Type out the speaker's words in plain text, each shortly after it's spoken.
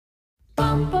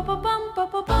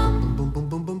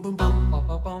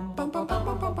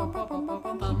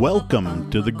Welcome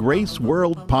to the Grace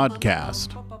World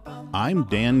Podcast. I'm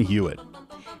Dan Hewitt.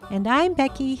 And I'm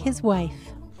Becky, his wife.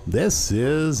 This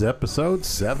is episode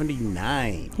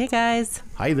 79. Hey, guys.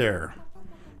 Hi there.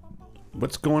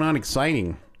 What's going on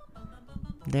exciting?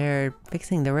 They're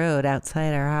fixing the road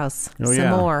outside our house. Oh, Some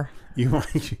more.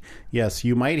 Yes,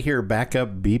 you might hear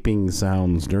backup beeping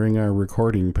sounds during our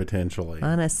recording potentially.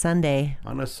 On a Sunday.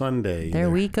 They're a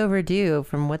week overdue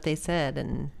from what they said,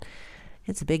 and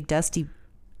it's a big dusty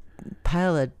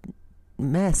pile of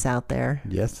mess out there.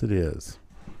 Yes, it is.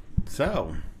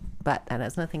 So. But that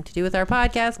has nothing to do with our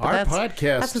podcast. But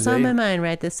that's what's on my mind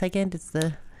right this second.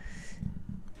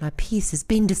 My peace is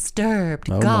being disturbed.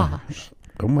 Gosh.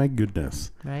 Oh my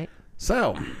goodness. Right.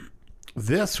 So,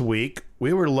 this week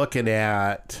we were looking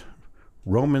at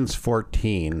Romans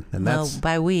 14, and that's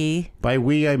by we I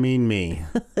mean me.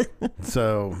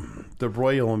 So, the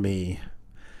royal me.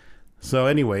 So,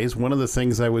 anyways, one of the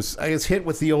things I was hit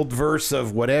with the old verse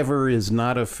of whatever is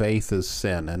not of faith is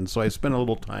sin, and so I spent a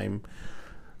little time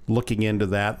looking into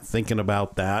that, thinking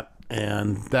about that.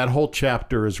 And that whole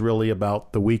chapter is really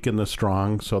about the weak and the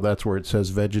strong. So that's where it says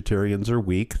vegetarians are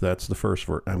weak. That's the first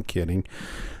word. I'm kidding.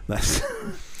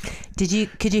 Could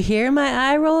you hear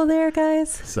my eye roll there, guys?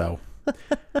 So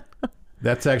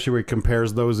that's actually where it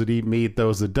compares those that eat meat,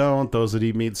 those that don't, those that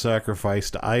eat meat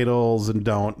sacrificed to idols and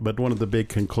don't. But one of the big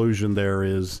conclusion there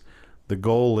is the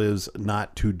goal is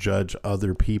not to judge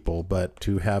other people, but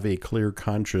to have a clear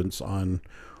conscience on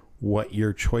what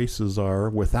your choices are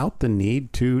without the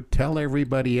need to tell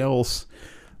everybody else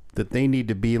that they need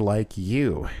to be like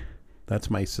you.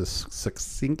 That's my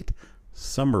succinct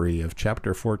summary of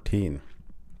chapter 14.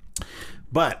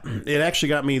 But it actually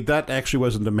got me, that actually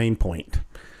wasn't the main point.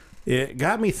 It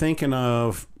got me thinking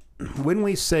of when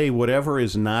we say whatever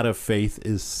is not of faith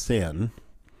is sin,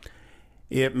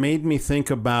 it made me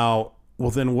think about, well,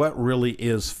 then what really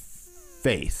is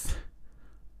faith?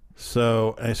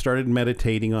 So I started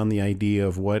meditating on the idea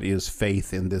of what is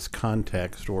faith in this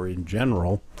context or in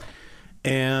general,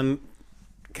 and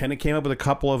kind of came up with a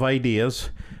couple of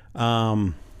ideas.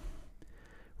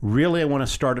 Really, I want to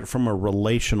start it from a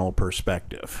relational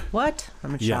perspective. What?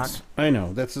 I'm in shock. Yes, I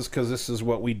know. That's just because this is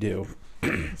what we do.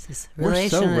 This is We're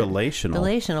so relational.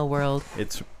 Relational world.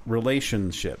 It's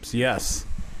relationships, yes.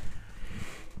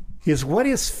 What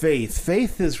is faith?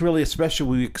 Faith is really, especially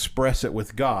when we express it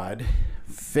with God,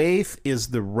 faith is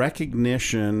the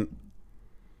recognition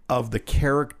of the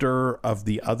character of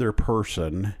the other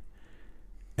person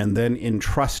and then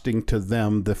entrusting to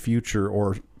them the future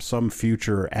or some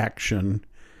future action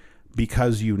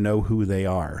because you know who they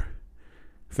are.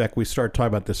 In fact, we started talking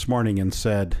about this morning and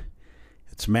said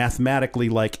it's mathematically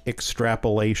like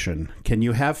extrapolation. Can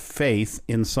you have faith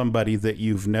in somebody that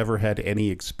you've never had any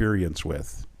experience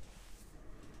with?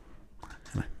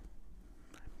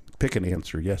 Pick an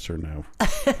answer, yes or no.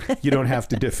 You don't have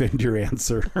to defend your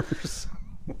answers.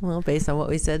 Well, based on what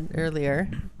we said earlier,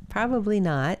 probably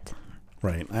not.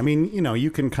 Right. I mean,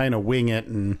 you can kind of wing it,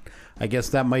 and I guess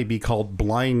that might be called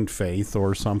blind faith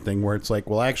or something where it's like,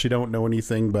 well, I actually don't know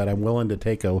anything, but I'm willing to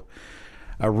take a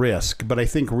risk. But I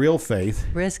think real faith...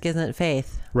 Risk isn't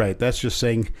faith. Right. That's just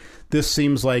saying, this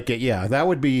seems like it. Yeah, that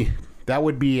would be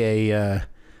a...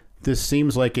 this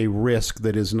seems like a risk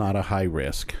that is not a high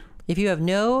risk. If you have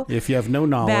no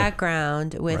knowledge,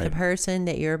 background with right. a person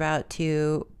that you're about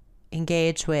to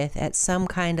engage with at some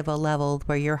kind of a level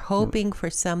where you're hoping for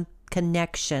some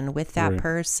connection with that right.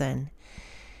 person,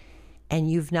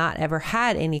 and you've not ever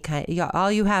had any kind,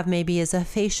 all you have maybe is a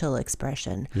facial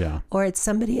expression, or it's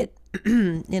somebody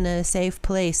in a safe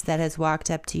place that has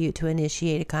walked up to you to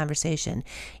initiate a conversation.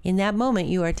 In that moment,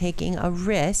 you are taking a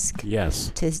risk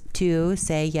to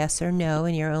say yes or no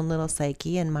in your own little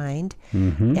psyche and mind.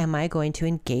 Mm-hmm. Am I going to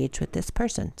engage with this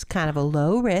person? It's kind of a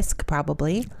low risk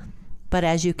probably, but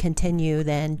as you continue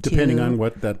then depending on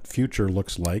what that future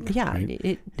looks like. Yeah.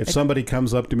 Right? If somebody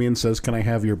comes up to me and says, can I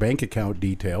have your bank account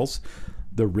details?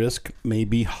 The risk may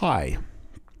be high.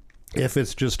 If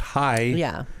it's just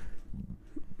high,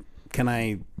 can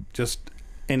I just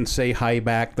say hi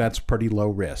back? That's pretty low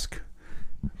risk,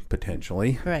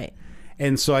 potentially. Right.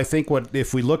 And so I think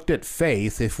if we looked at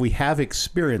faith, if we have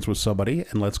experience with somebody,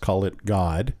 and let's call it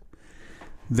God,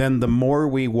 then the more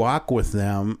we walk with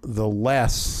them, the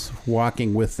less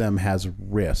walking with them has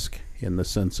risk in the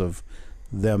sense of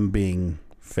them being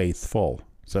faithful.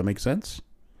 Does that make sense?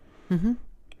 Mm-hmm.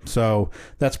 So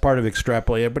that's part of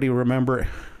extrapolate. Everybody remember,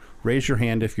 raise your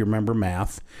hand if you remember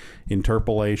math,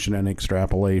 interpolation and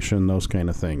extrapolation, those kind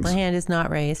of things. My hand is not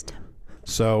raised.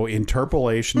 So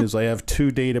interpolation is I have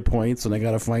 2 data points and I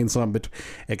got to find something.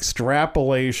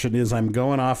 Extrapolation is I'm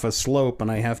going off a slope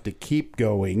and I have to keep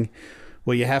going.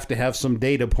 Well, you have to have some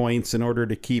data points in order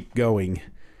to keep going.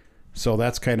 So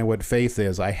that's kind of what faith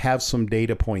is. I have some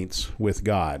data points with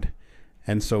God.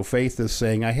 And so faith is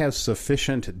saying I have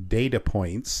sufficient data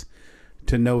points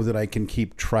to know that I can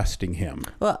keep trusting him.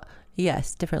 Well,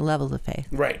 yes, different levels of faith.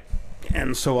 Right.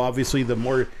 And so obviously the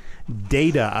more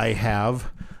data I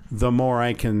have, the more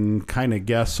I can kind of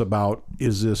guess about,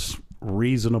 is this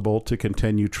reasonable to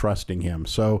continue trusting him?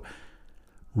 So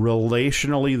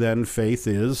relationally then, faith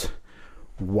is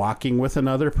walking with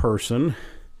another person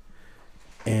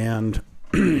and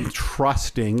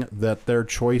trusting that their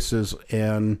choices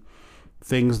and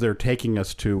things they're taking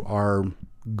us to are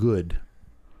good.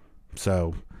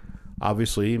 So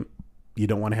obviously you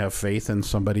don't want to have faith in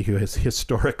somebody who is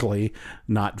historically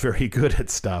not very good at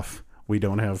stuff. We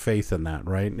don't have faith in that,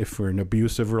 right? If we're in an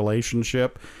abusive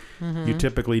relationship, you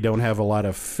typically don't have a lot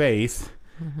of faith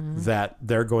that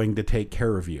they're going to take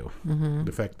care of you.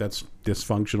 In fact, that's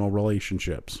dysfunctional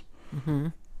relationships.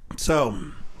 So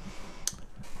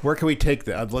where can we take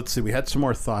that? Let's see. We had some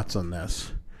more thoughts on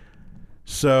this.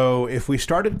 So if we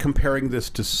started comparing this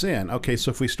to sin, okay,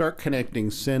 so if we start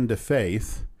connecting sin to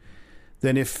faith,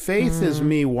 then if faith is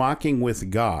me walking with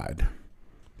God,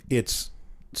 it's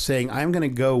saying, I'm going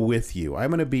to go with you. I'm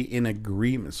going to be in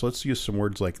agreement. So let's use some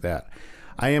words like that.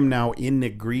 I am now in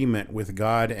agreement with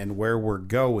God and where we're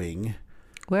going.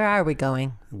 Where are we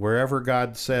going? Wherever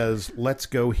God says, let's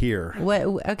go here.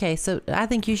 Okay, so I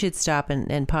think you should stop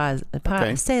and pause.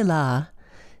 Okay. Selah.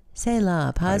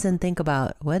 Selah. Pause and think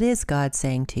about, what is God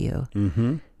saying to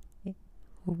you?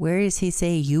 Where does he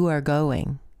say you are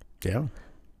going? Yeah.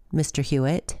 Mr.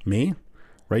 Hewitt? Me?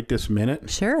 Right this minute?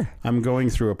 Sure. I'm going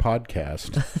through a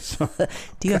podcast. So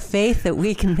do you have faith that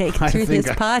we can make it through this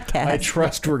podcast? I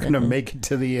trust we're going to make it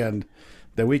to the end.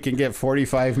 That we can get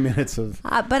 45 minutes of...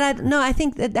 I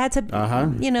think that's a,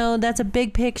 that's a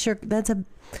big picture. That's a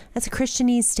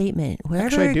Christianese statement.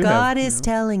 Wherever God is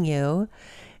telling you,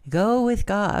 go with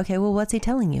God. Okay, well, what's he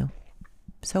telling you?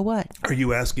 So what? Are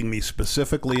you asking me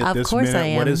specifically at this minute? I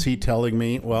am. What is he telling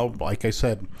me? Well, like I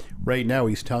said, right now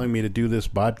he's telling me to do this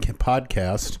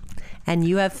podcast. And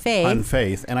you have faith. On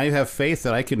faith. And I have faith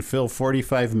that I can fill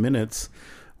 45 minutes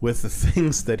with the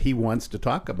things that he wants to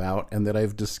talk about and that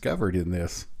I've discovered in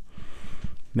this.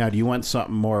 Now, do you want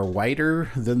something more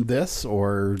wider than this,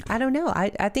 or? I don't know.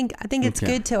 I think it's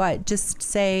good to just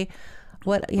say,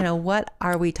 what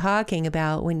are we talking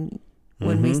about when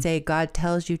we say God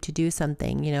tells you to do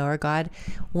something, or God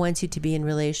wants you to be in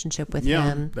relationship with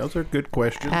him. Those are good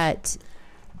questions. At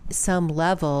some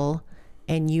level,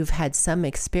 and you've had some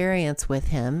experience with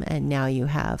him, and now you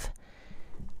have,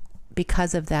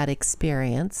 because of that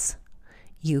experience,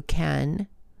 you can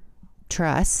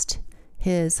trust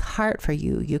his heart for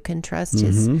you. You can trust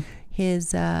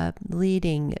his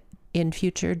leading in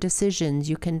future decisions.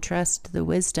 You can trust the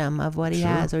wisdom of what he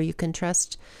has, or you can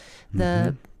trust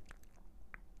the...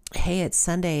 Hey, it's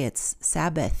Sunday, it's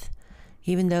Sabbath.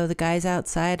 Even though the guys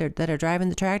outside that are driving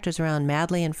the tractors around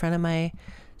madly in front of my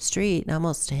street and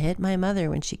almost hit my mother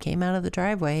when she came out of the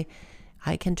driveway,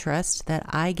 I can trust that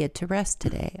I get to rest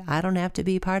today. I don't have to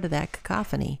be part of that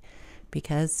cacophony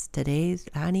because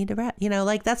I need to rest.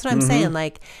 That's what I'm saying.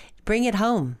 Like, bring it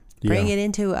home. Bring it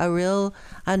into a real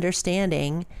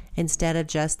understanding instead of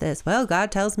just this, well,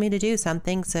 God tells me to do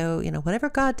something. So, whatever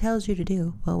God tells you to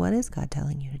do, well, what is God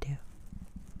telling you to do?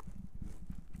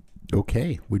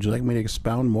 Okay. Would you like me to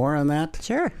expound more on that?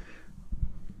 Sure.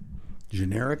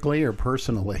 Generically or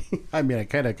personally? I mean, I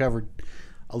kind of covered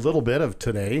a little bit of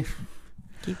today.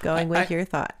 Keep going with your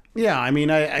thought. Yeah, I mean,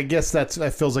 I guess that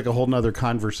feels like a whole nother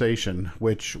conversation,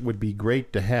 which would be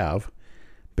great to have,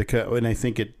 and I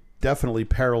think it definitely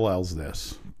parallels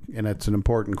this, and it's an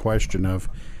important question of,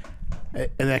 and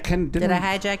that kind of did I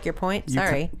hijack your point?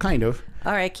 Sorry. Kind of.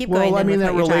 All right, keep going. Well, I mean,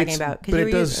 that relates. Talking about, but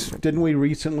it does. Didn't we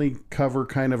recently cover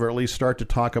kind of, or at least start to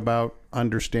talk about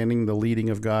understanding the leading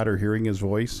of God or hearing His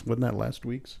voice? Wasn't that last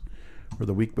week's or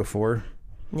the week before?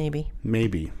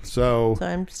 Maybe. So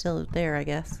I'm still there, I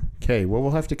guess. Okay. Well,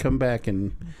 we'll have to come back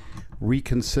and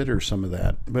reconsider some of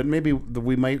that, but maybe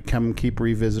we might keep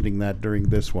revisiting that during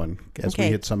this one as we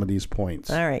hit some of these points.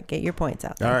 All right, get your points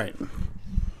out there. All right.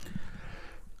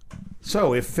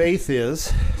 So if faith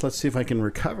is, let's see if I can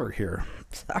recover here.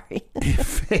 Sorry. If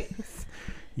faith,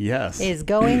 yes, is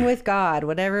going with God.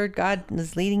 Whatever God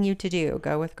is leading you to do,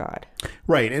 go with God.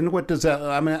 Right. And what does that,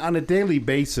 I mean, on a daily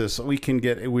basis, we can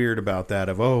get weird about that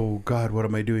of, oh, God, what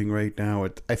am I doing right now?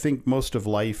 I think most of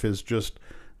life is just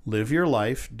live your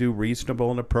life, do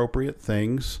reasonable and appropriate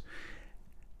things,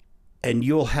 And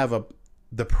you'll have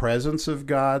the presence of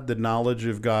God, the knowledge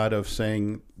of God of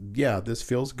saying, yeah, this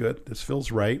feels good. This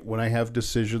feels right. When I have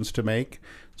decisions to make,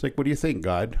 it's like, what do you think,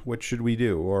 God? What should we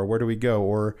do? Or where do we go?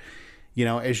 Or,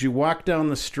 as you walk down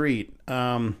the street,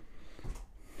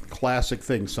 classic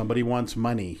thing, somebody wants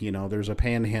money. There's a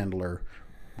panhandler.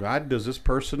 God,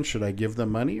 should I give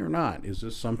them money or not? Is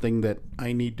this something that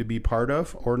I need to be part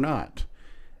of or not?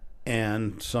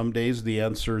 And some days the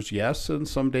answer is yes, and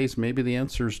some days maybe the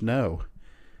answer is no.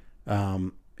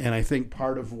 And I think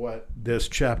part of what this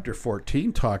chapter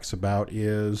 14 talks about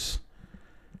is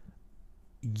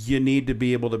you need to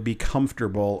be able to be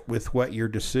comfortable with what your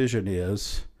decision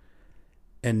is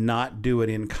and not do it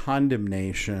in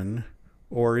condemnation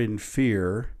or in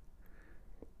fear,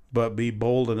 but be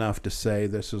bold enough to say,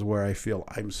 this is where I feel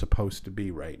I'm supposed to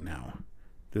be right now.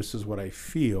 This is what I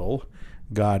feel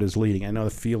God is leading. I know the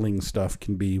feeling stuff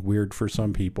can be weird for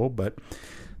some people, but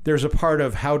there's a part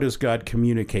of how does God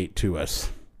communicate to us?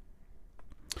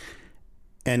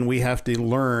 And we have to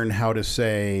learn how to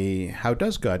say, how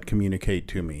does God communicate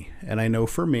to me? And I know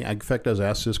for me, in fact, I was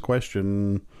asked this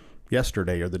question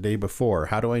yesterday or the day before.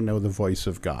 How do I know the voice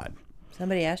of God?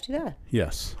 Somebody asked you that?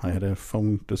 Yes. I had a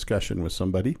phone discussion with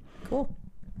somebody. Cool.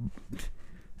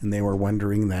 And they were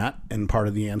wondering that. And part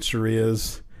of the answer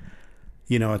is,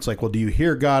 it's like, well, do you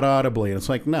hear God audibly? And it's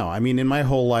like, no. I mean, in my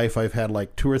whole life, I've had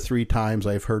like 2 or 3 times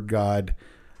I've heard God,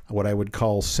 what I would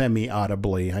call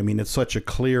semi-audibly. I mean, it's such a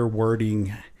clear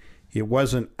wording. It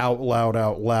wasn't out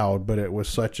loud, but it was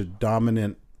such a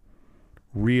dominant,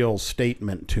 real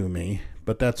statement to me.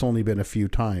 But that's only been a few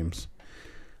times.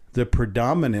 The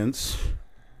predominance,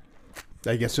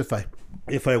 I guess if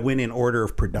I went in order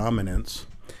of predominance,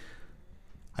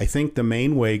 I think the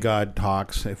main way God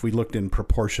talks, if we looked in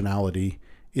proportionality,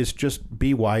 is just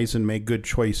be wise and make good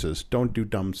choices. Don't do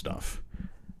dumb stuff.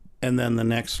 And then the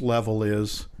next level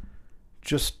is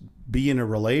just be in a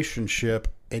relationship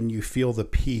and you feel the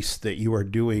peace that you are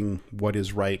doing what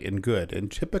is right and good.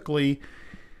 And typically,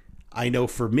 I know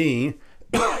for me,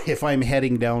 if I'm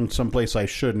heading down someplace I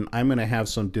shouldn't, I'm going to have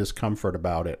some discomfort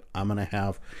about it.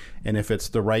 And if it's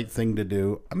the right thing to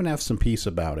do, I'm going to have some peace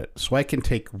about it. So I can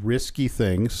take risky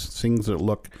things that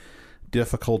look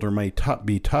difficult or may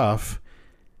be tough.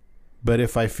 But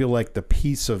if I feel like the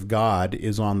peace of God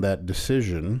is on that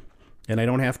decision, and I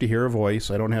don't have to hear a voice,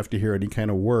 I don't have to hear any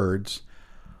kind of words,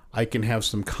 I can have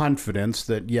some confidence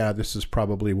that, yeah, this is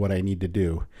probably what I need to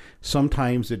do.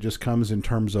 Sometimes it just comes in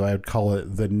terms of, I would call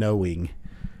it the knowing.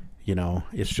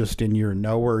 It's just in your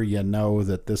knower, you know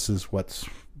that this is what's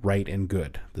right and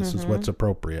good. This is what's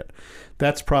appropriate.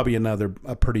 That's probably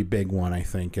a pretty big one, I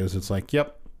think, is it's like,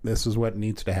 yep, this is what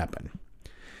needs to happen.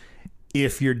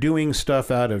 If you're doing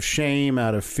stuff out of shame,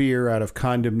 out of fear, out of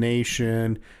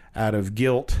condemnation, out of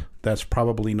guilt, that's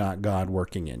probably not God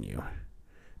working in you.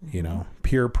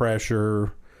 Peer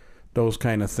pressure, those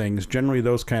kind of things. Generally,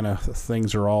 those kind of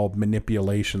things are all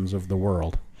manipulations of the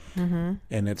world. And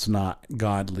it's not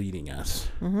God leading us.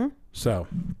 So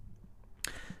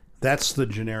that's the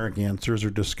generic answers or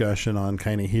discussion on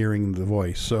kind of hearing the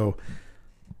voice. So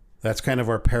that's kind of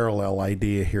our parallel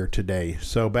idea here today.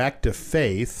 So back to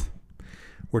faith.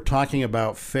 We're talking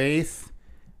about faith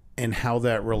and how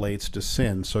that relates to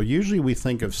sin. So usually we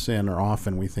think of sin, or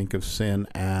often we think of sin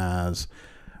as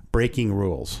breaking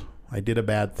rules. I did a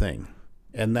bad thing.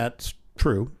 And that's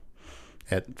true.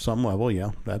 At some level,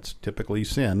 yeah, that's typically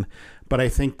sin. But I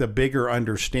think the bigger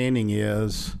understanding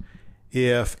is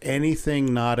if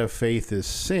anything not of faith is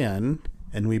sin,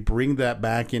 and we bring that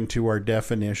back into our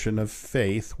definition of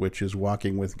faith, which is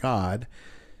walking with God,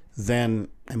 then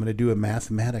I'm going to do a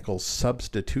mathematical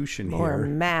substitution here. Or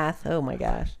math. Oh, my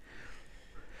gosh.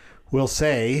 We'll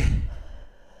say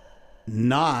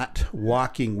not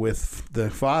walking with the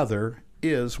Father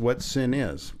is what sin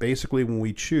is. Basically, when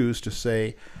we choose to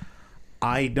say,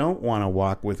 I don't want to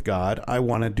walk with God, I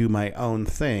want to do my own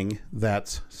thing,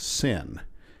 that's sin.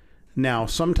 Now,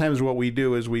 sometimes what we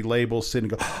do is we label sin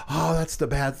and go, oh, that's the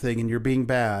bad thing and you're being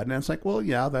bad. And it's like, well,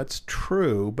 yeah, that's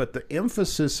true. But the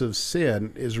emphasis of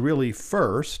sin is really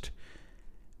first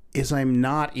is I'm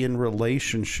not in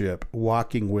relationship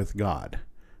walking with God.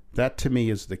 That to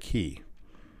me is the key.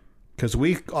 Because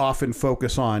we often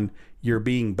focus on you're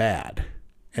being bad.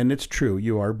 And it's true,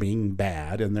 you are being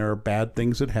bad, and there are bad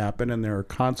things that happen, and there are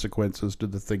consequences to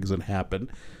the things that happen.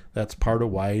 That's part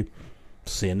of why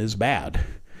sin is bad.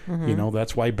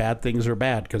 That's why bad things are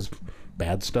bad, because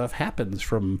bad stuff happens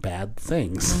from bad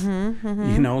things.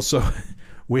 So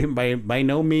we by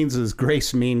no means does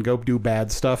grace mean go do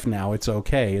bad stuff now. It's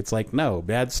okay. It's like, no,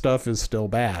 bad stuff is still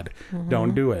bad.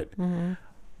 Don't do it.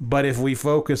 But if we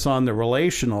focus on the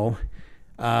relational,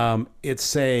 It's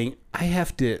saying I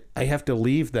have to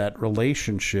leave that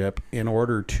relationship in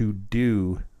order to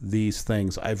do these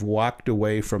things. I've walked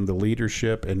away from the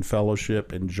leadership and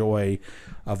fellowship and joy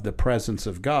of the presence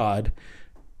of God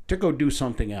to go do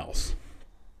something else.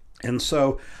 And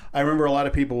so I remember a lot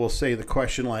of people will say the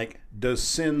question like, does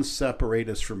sin separate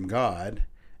us from God?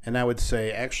 And I would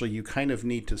say, actually, you kind of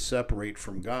need to separate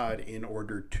from God in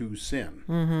order to sin.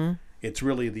 Mm-hmm. It's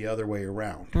really the other way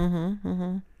around. Mm-hmm,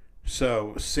 mm-hmm.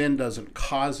 So sin doesn't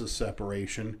cause a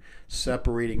separation.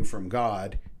 Separating from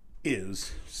God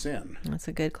is sin. That's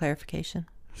a good clarification.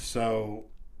 So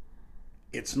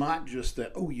it's not just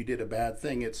that, oh, you did a bad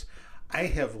thing. It's I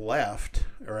have left,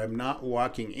 or I'm not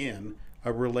walking in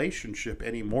a relationship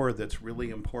anymore that's really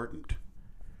important,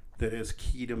 that is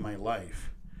key to my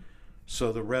life.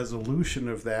 So the resolution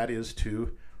of that is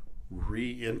to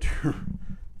re-enter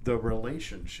the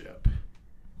relationship.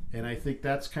 And I think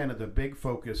that's kind of the big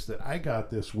focus that I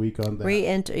got this week on that.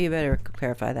 Re-enter, you better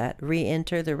clarify that.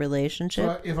 Re-enter the relationship?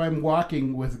 So if I'm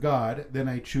walking with God, then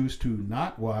I choose to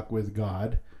not walk with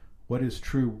God. What is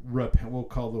true, we'll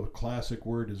call the classic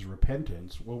word is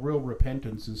repentance. Well, real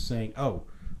repentance is saying, oh,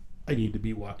 I need to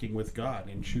be walking with God,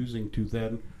 and choosing to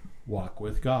then walk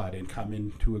with God and come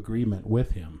into agreement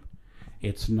with Him.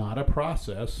 It's not a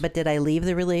process. But did I leave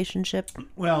the relationship?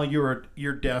 Well,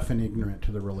 you're deaf and ignorant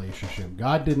to the relationship.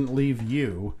 God didn't leave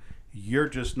you. You're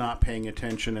just not paying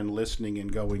attention and listening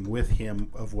and going with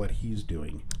Him of what He's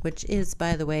doing. Which is,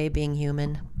 by the way, being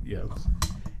human. Yes.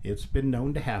 It's been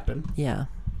known to happen. Yeah.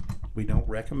 We don't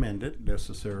recommend it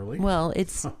necessarily. Well,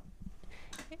 it's...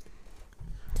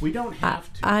 We don't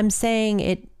have to. I'm saying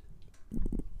it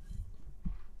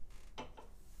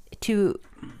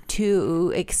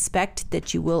to expect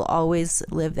that you will always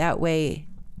live that way,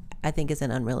 I think is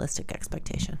an unrealistic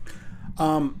expectation.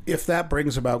 If that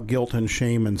brings about guilt and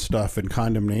shame and stuff and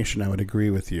condemnation, I would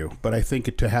agree with you. But I think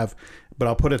but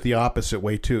I'll put it the opposite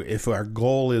way too. If our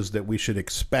goal is that we should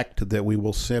expect that we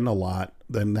will sin a lot,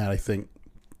 then that I think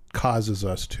causes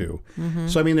us to. Mm-hmm.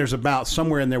 So, I mean, there's about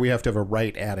somewhere in there we have to have a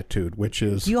right attitude, which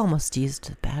is... You almost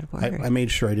used a bad word. I made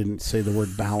sure I didn't say the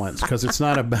word balance because it's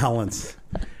not a balance.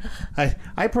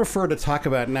 I prefer to talk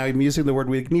about, now I'm using the word,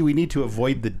 we need to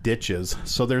avoid the ditches.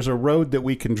 So there's a road that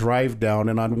we can drive down,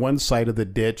 and on one side of the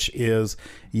ditch is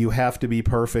you have to be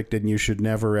perfect and you should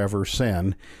never ever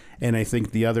sin. And I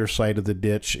think the other side of the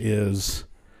ditch is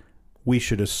we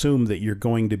should assume that you're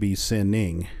going to be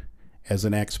sinning as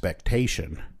an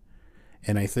expectation.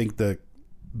 And I think the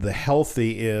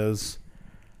healthy is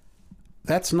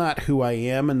that's not who I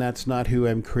am and that's not who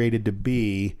I'm created to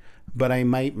be, but I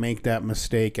might make that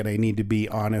mistake and I need to be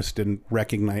honest and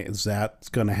recognize that's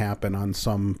going to happen on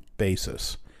some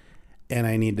basis. And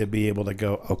I need to be able to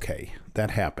go, okay,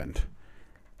 that happened,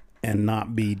 and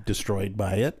not be destroyed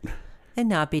by it. And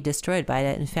not be destroyed by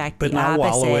it. In fact, but the not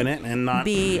opposite, wallow in it and not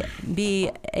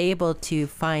be able to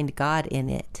find God in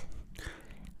it.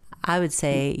 I would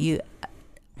say you...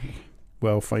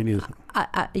 Well, finding...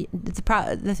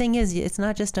 the thing is, it's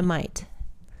not just a might.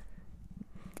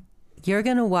 You're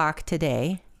going to walk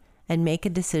today and make a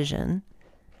decision.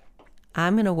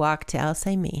 I'm going to walk to... I'll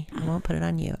say me. I won't put it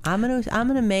on you. I'm going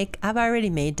to make... I've already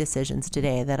made decisions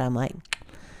today that I'm like,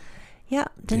 yeah,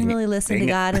 didn't really listen to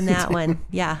God in that one.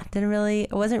 Yeah, I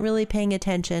wasn't really paying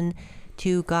attention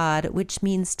to God, which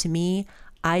means to me,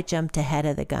 I jumped ahead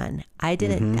of the gun. I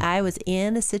didn't... Mm-hmm. I was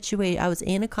in a situation... I was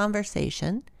in a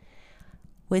conversation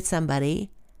with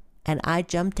somebody, and I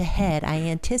jumped ahead. I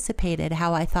anticipated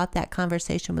how I thought that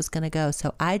conversation was going to go.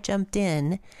 So I jumped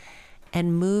in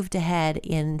and moved ahead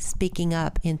in speaking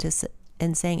up and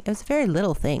saying, it was a very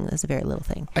little thing. It was a very little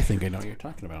thing. I think I know what you're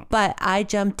talking about. But I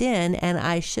jumped in and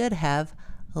I should have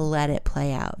let it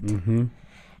play out. Mm-hmm.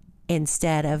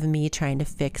 Instead of me trying to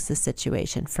fix the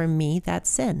situation. For me, that's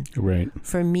sin. Right.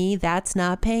 For me, that's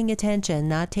not paying attention,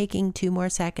 not taking 2 more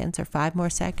seconds or 5 more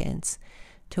seconds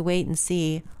to wait and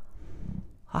see,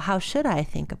 how should I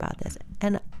think about this?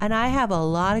 And I have a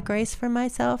lot of grace for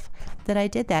myself that I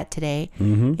did that today.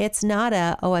 Mm-hmm. It's not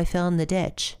I fell in the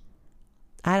ditch.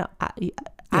 I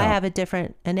have a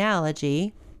different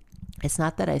analogy. It's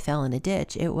not that I fell in a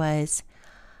ditch. It was,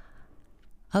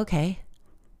 okay,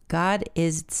 God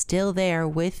is still there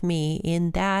with me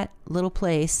in that little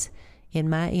place, in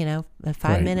my, a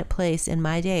 5-minute place in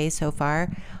my day so far,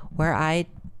 where I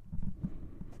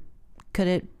could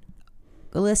have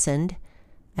listened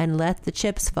and let the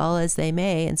chips fall as they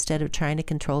may instead of trying to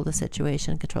control the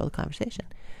situation, control the conversation.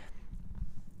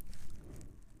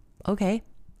 Okay,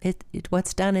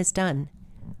 what's done is done.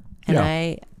 And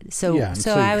I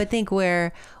would think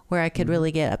where I could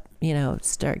really get up,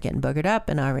 start getting boogered up,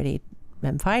 and already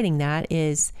I'm fighting that,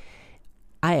 is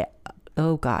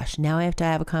oh gosh, now I have to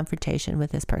have a confrontation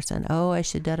with this person. Oh, I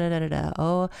should da-da-da-da-da.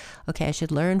 Oh, okay, I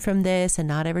should learn from this and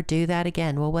not ever do that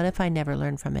again. Well, what if I never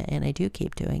learn from it and I do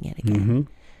keep doing it again? Mm-hmm.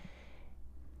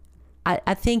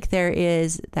 I think there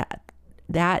is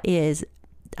that is,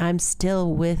 I'm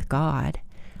still with God.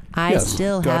 I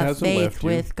still have faith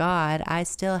with God. I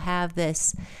still have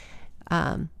this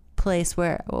place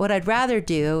where what I'd rather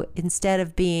do, instead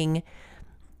of being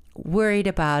worried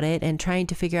about it and trying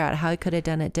to figure out how I could have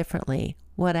done it differently,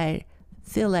 what I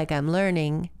feel like I'm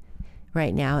learning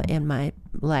right now in my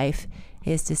life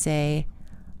is to say,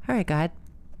 all right, God,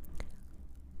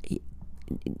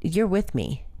 you're with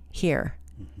me here.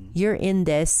 Mm-hmm. You're in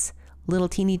this little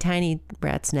teeny tiny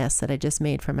rat's nest that I just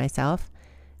made for myself,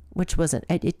 which wasn't,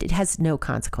 it has no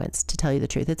consequence, to tell you the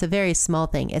truth. It's a very small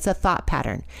thing. It's a thought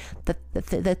pattern.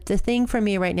 The thing for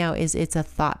me right now is it's a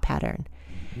thought pattern.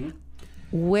 Mm-hmm.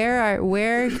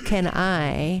 Where can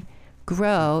I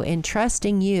grow in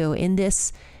trusting you in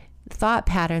this thought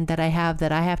pattern that I have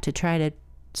to try to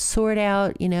sort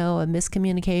out, a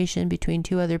miscommunication between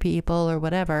two other people or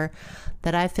whatever,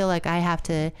 that I feel like I have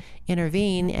to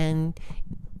intervene and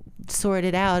sort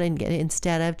it out, and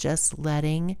instead of just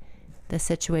letting the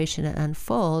situation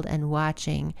unfold and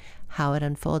watching how it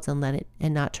unfolds and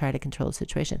not try to control the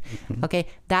situation. Mm-hmm. Okay,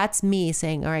 that's me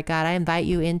saying, all right, God, I invite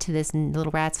you into this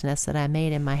little rat's nest that I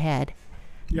made in my head.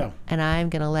 Yeah. And I'm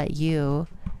going to let you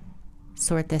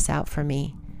sort this out for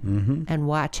me, mm-hmm. and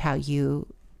watch how you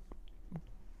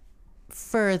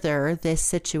further this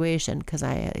situation, because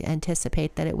I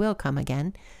anticipate that it will come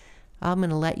again. I'm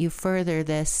going to let you further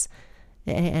this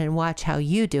and watch how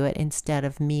you do it, instead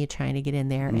of me trying to get in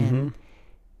there, mm-hmm. and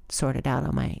sort it out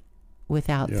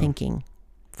without thinking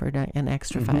for an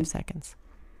extra mm-hmm. 5 seconds.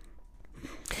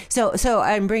 So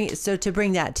to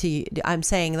bring that to you, I'm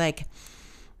saying, like,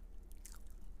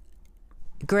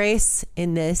 grace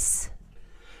in this,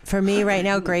 for me right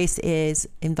now, grace is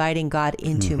inviting God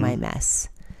into mm-hmm. my mess.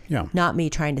 Yeah. Not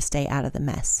me trying to stay out of the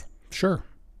mess. Sure.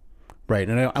 Right.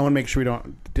 And I want to make sure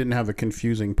we didn't have a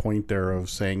confusing point there of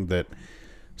saying that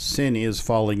sin is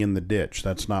falling in the ditch.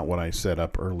 That's not what I set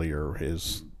up earlier.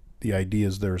 Is the idea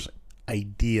is there's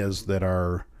ideas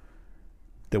that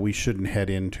we shouldn't head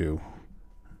into.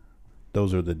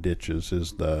 Those are the ditches,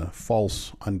 is the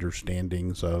false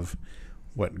understandings of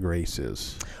what grace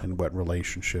is and what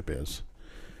relationship is.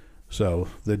 So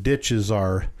the ditches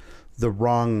are the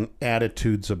wrong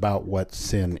attitudes about what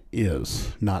sin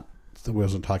is. I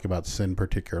wasn't talking about sin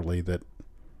particularly, that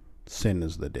sin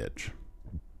is the ditch.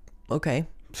 Okay.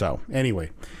 So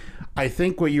anyway, I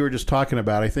think what you were just talking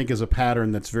about, I think, is a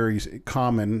pattern that's very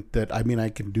common, that, I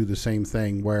can do the same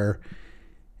thing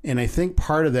and I think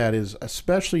part of that is,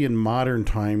 especially in modern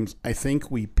times, I think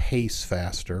we pace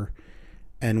faster,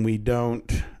 and we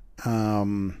don't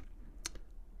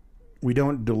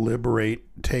deliberate,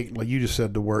 like you just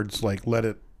said, the words like let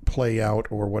it play out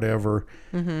or whatever.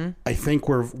 Mm-hmm. I think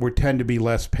we tend to be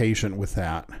less patient with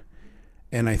that.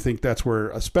 And I think that's where,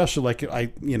 especially like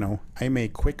I'm a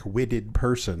quick-witted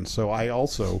person, so I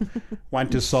also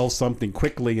want to solve something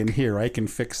quickly, and here I can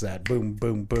fix that. Boom,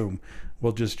 boom, boom.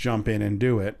 We'll just jump in and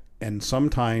do it. And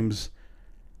sometimes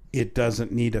it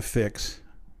doesn't need a fix,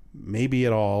 maybe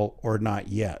at all, or not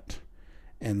yet.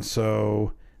 And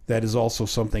so that is also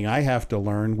something I have to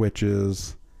learn, which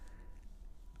is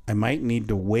I might need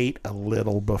to wait a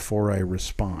little before I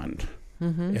respond.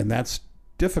 Mm-hmm. And that's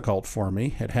difficult for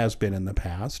me. It has been in the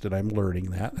past, and I'm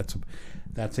learning that.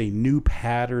 That's a new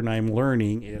pattern I'm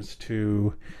learning, is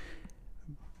to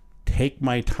take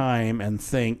my time and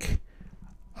think,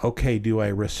 okay, do I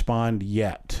respond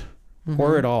yet, mm-hmm.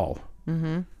 or at all?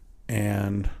 Mm-hmm.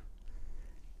 And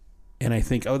I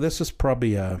think, this is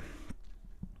probably a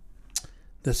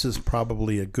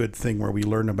good thing where we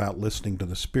learn about listening to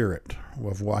the Spirit,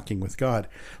 of walking with God.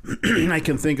 I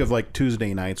can think of like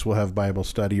Tuesday nights, we'll have Bible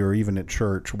study, or even at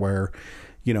church where,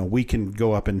 we can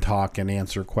go up and talk and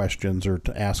answer questions or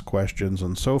to ask questions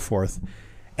and so forth.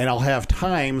 And I'll have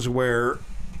times where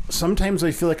sometimes I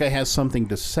feel like I have something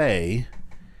to say,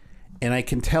 and I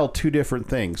can tell two different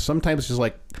things. Sometimes it's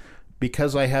like,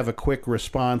 because I have a quick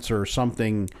response or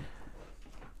something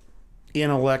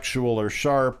intellectual or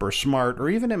sharp or smart, or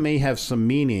even it may have some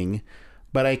meaning,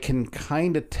 but I can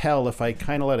kind of tell, if I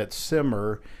kind of let it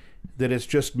simmer, that it's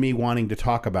just me wanting to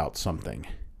talk about something.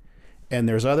 And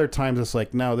there's other times it's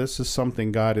like, no, this is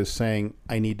something God is saying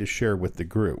I need to share with the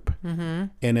group. Mm-hmm.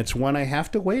 And it's when I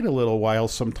have to wait a little while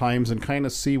sometimes and kind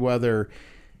of see whether,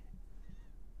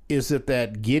 is it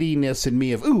that giddiness in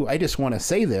me of, ooh, I just want to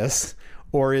say this,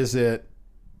 or is it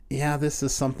yeah, this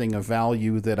is something of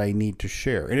value that I need to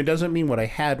share. And it doesn't mean what I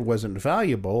had wasn't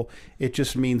valuable. It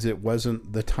just means it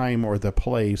wasn't the time or the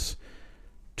place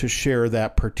to share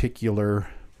that particular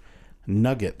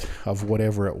nugget of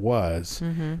whatever it was.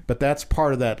 Mm-hmm. But that's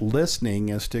part of that listening,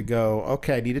 is to go,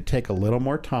 okay, I need to take a little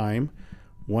more time,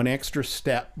 one extra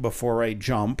step before I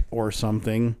jump or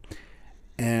something,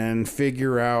 and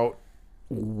figure out,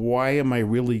 why am I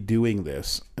really doing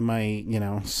this? Am I,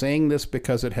 saying this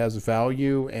because it has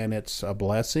value and it's a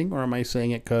blessing, or am I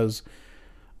saying it because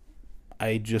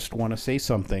I just want to say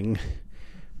something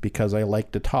because I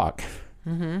like to talk?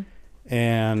 Mm-hmm.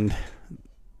 And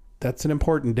that's an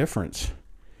important difference.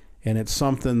 And it's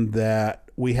something that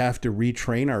we have to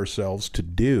retrain ourselves to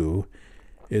do,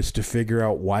 is to figure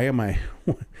out, why am I,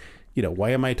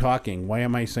 why am I talking? Why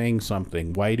am I saying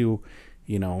something? Why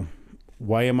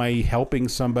am I helping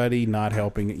somebody, not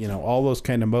helping, all those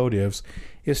kind of motives,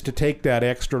 is to take that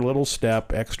extra little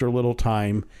step, extra little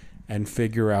time, and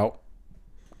figure out,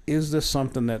 is this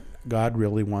something that God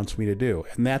really wants me to do?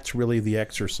 And that's really the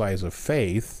exercise of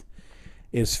faith.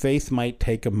 Is faith might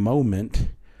take a moment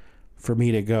for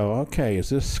me to go, okay, is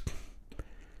this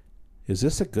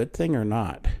a good thing or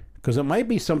not? Because it might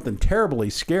be something terribly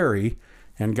scary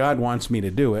and God wants me to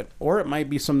do it, or it might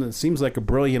be something that seems like a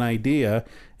brilliant idea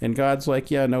and God's like,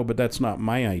 yeah, no, but that's not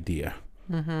my idea.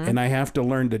 Mm-hmm. And I have to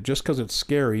learn that just because it's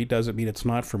scary doesn't mean it's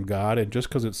not from God, and just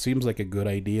because it seems like a good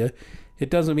idea, it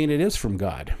doesn't mean it is from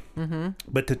God. Mm-hmm.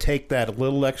 But to take that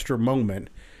little extra moment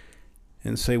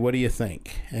and say, what do you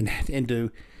think? And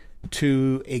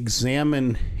to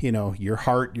examine, your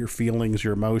heart, your feelings,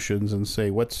 your emotions, and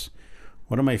say, what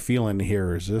am I feeling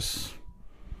here? Is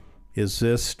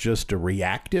this just a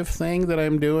reactive thing that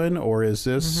I'm doing, or is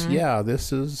this,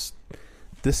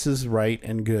 this is right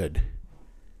and good,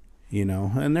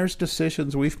 And there's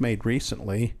decisions we've made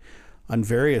recently on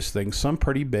various things, some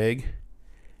pretty big,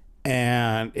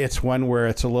 and it's one where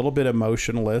it's a little bit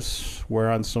emotionless, where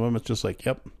on some of them it's just like,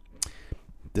 yep,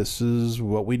 this is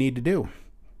what we need to do,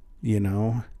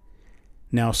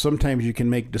 Now, sometimes you can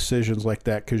make decisions like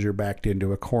that because you're backed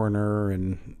into a corner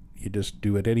and you just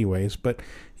do it anyways. But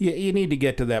you need to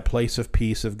get to that place of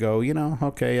peace of go,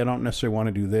 okay, I don't necessarily want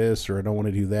to do this, or I don't want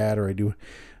to do that, or I do.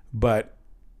 But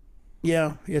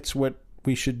yeah, it's what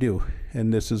we should do.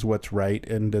 And this is what's right.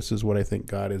 And this is what I think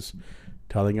God is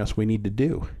telling us we need to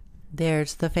do.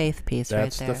 There's the faith piece.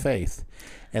 That's right there. The faith.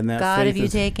 And that God, have you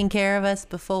taken care of us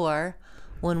before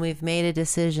when we've made a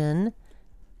decision?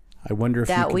 I wonder if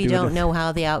that we don't know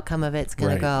how the outcome of it's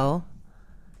going to go.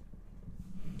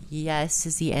 Yes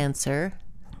is the answer.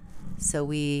 So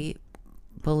we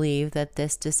believe that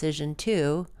this decision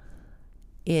too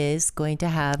is going to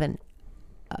have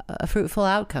a fruitful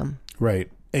outcome.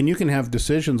 Right. And you can have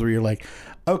decisions where you're like,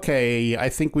 okay, I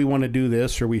think we want to do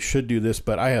this, or we should do this,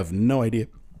 but I have no idea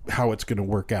how it's going to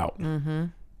work out. Mm-hmm.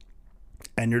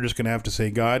 And you're just going to have to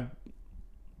say, God,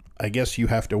 I guess you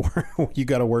have to work, you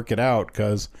got to work it out,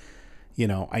 because,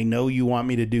 I know you want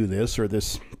me to do this or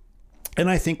this. And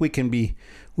I think we can be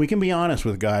honest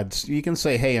with God. You can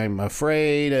say, hey, I'm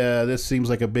afraid this seems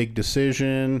like a big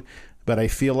decision, but I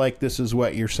feel like this is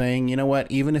what you're saying. You know what?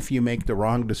 Even if you make the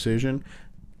wrong decision,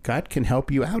 God can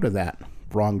help you out of that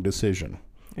wrong decision.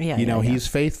 Yeah, He's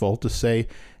faithful to say,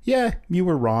 yeah, you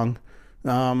were wrong,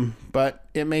 but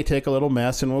it may take a little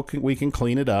mess, and we can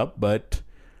clean it up, but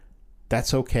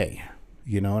that's okay.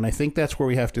 And I think that's where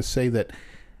we have to say that.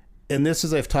 And this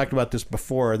is, I've talked about this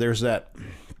before, there's that,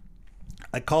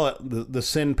 I call it the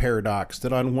sin paradox,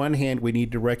 that on one hand, we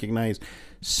need to recognize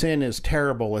sin is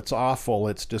terrible, it's awful,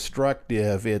 it's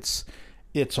destructive, it's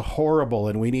horrible,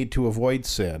 and we need to avoid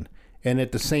sin. And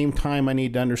at the same time, I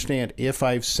need to understand, if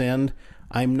I've sinned,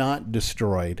 I'm not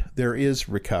destroyed. There is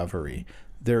recovery.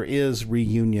 There is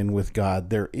reunion with God.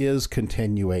 There is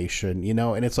continuation,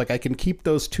 and it's like I can keep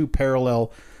those two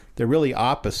parallel, they're really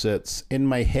opposites, in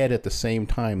my head at the same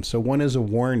time. So one is a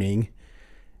warning,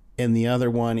 and the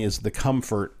other one is the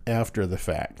comfort after the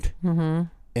fact. Mm-hmm.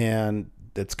 And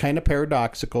it's kind of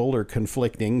paradoxical or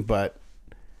conflicting, but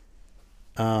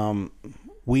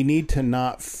we need to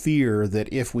not fear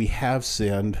that if we have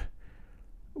sinned,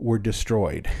 we're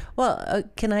destroyed. Well,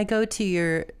 can I go to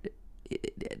your...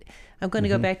 I'm going to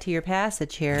go back to your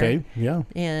passage here. Okay, yeah.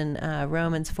 In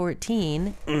Romans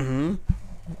 14. Mm-hmm.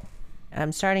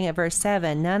 I'm starting at verse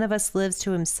 7. None of us lives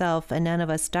to himself, and none of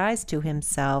us dies to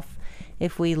himself.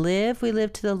 If we live, we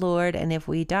live to the Lord, and if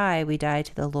we die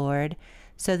to the Lord.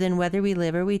 So then whether we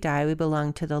live or we die, we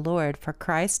belong to the Lord. For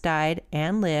Christ died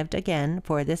and lived again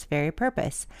for this very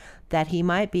purpose, that he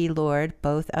might be Lord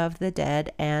both of the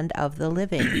dead and of the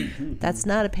living. That's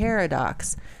not a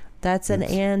paradox. That's an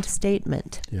and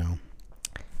statement. Yeah.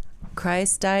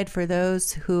 Christ died for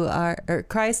those who are, or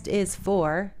Christ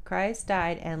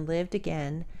died and lived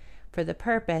again for the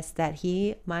purpose that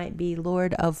he might be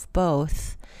Lord of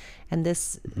both. And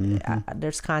this,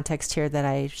 there's context here that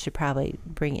I should probably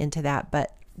bring into that,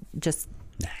 but just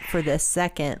for this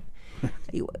second,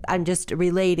 I'm just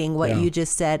relating what you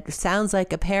just said. Sounds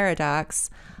like a paradox.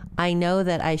 I know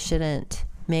that I shouldn't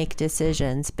make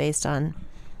decisions based on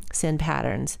sin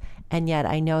patterns. And yet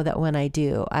I know that when I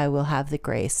do, I will have the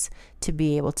grace to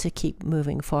be able to keep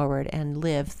moving forward and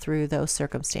live through those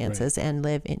circumstances and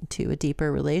live into a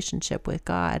deeper relationship with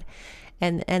God.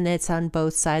 And it's on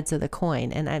both sides of the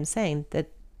coin. And I'm saying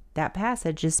that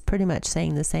passage is pretty much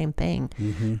saying the same thing.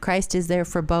 Mm-hmm. Christ is there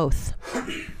for both.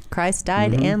 Christ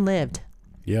died and lived.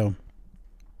 Yeah.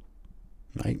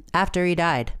 After he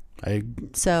died.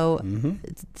 So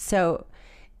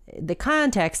the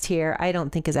context here, I don't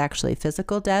think is actually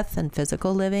physical death and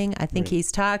physical living. I think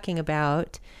he's talking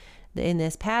about, in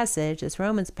this passage, this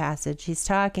Romans passage, he's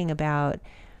talking about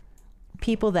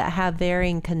people that have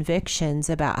varying convictions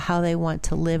about how they want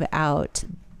to live out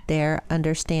their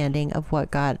understanding of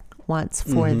what God wants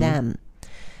for them.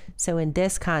 So in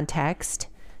this context,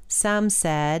 some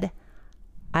said,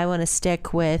 I want to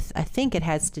stick with, I think it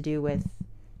has to do with,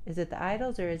 is it the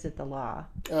idols or is it the law?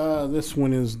 This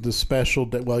one is the special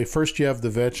day. Well, first you have the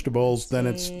vegetables, then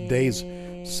it's days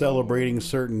celebrating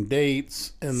certain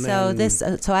dates, and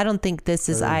so I don't think this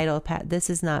is idol. This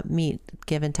is not meat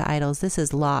given to idols. This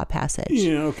is law passage.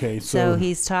 Yeah. Okay. So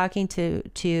he's talking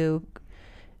to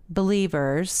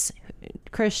believers,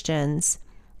 Christians,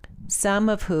 some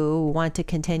of who want to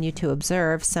continue to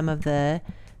observe some of the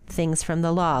things from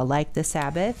the law, like the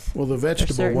Sabbath. Well, the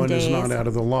vegetable one is not out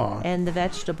of the law. And the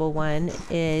vegetable one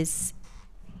is,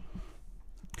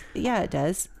 it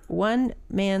does. One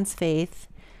man's faith,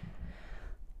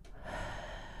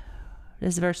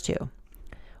 this is verse 2.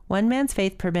 One man's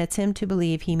faith permits him to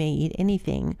believe he may eat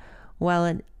anything, while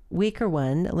a weaker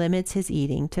one limits his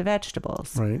eating to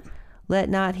vegetables. Right. Let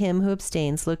not him who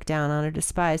abstains look down on or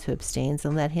despise who abstains,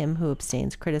 and let him who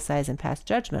abstains criticize and pass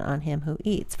judgment on him who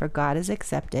eats, for God has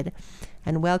accepted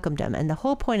and welcomed him. And the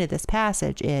whole point of this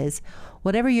passage is,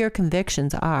 whatever your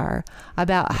convictions are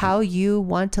about how you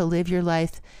want to live your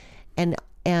life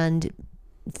and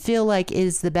feel like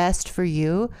is the best for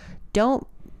you, don't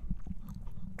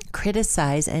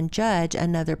criticize and judge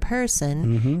another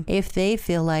person if they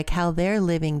feel like how they're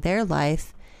living their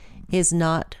life is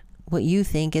not what you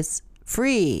think is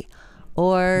free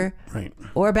or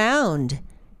bound.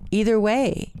 Either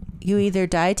way, you either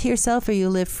die to yourself or you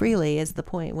live freely, is the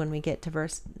point when we get to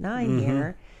verse 9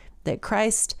 here, that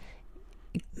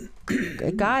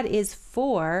God is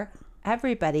for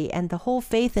everybody, and the whole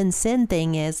faith and sin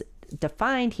thing is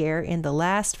defined here in the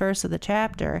last verse of the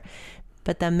chapter.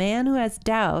 But the man who has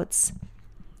doubts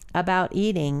about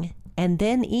eating and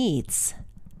then eats,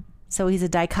 so he's a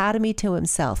dichotomy to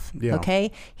himself,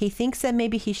 okay? He thinks that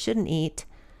maybe he shouldn't eat,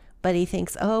 but he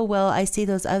thinks, oh, well, I see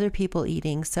those other people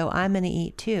eating, so I'm going to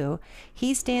eat too.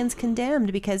 He stands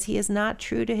condemned because he is not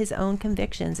true to his own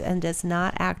convictions and does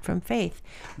not act from faith.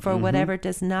 For whatever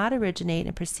does not originate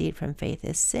and proceed from faith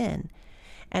is sin.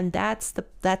 And that's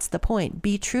the point.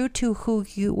 Be true to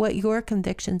what your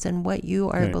convictions and what you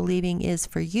are believing is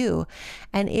for you.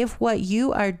 And if what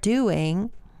you are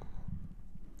doing,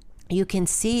 you can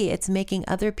see it's making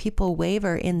other people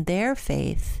waver in their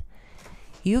faith,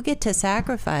 you get to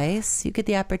sacrifice. You get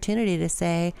the opportunity to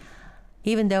say,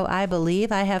 even though I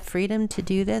believe I have freedom to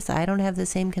do this, I don't have the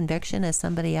same conviction as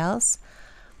somebody else.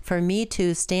 For me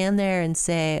to stand there and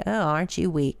say, oh, aren't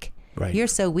you weak? Right. You're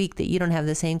so weak that you don't have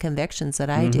the same convictions that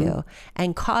I do,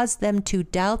 and cause them to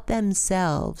doubt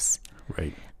themselves.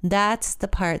 Right. That's the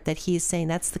part that he's saying.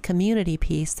 That's the community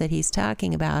piece that he's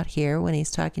talking about here when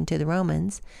he's talking to the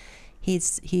Romans.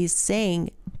 He's saying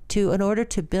in order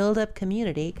to build up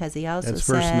community, because he also says... That's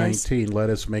verse 19. Let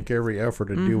us make every effort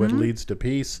to do what leads to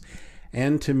peace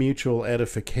and to mutual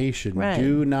edification. Right.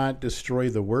 Do not destroy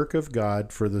the work of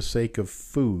God for the sake of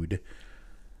food.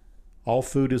 All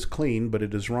food is clean, but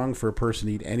it is wrong for a person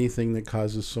to eat anything that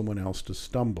causes someone else to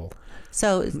stumble.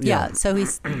 So, so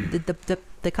he's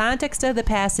the context of the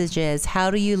passage is, how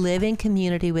do you live in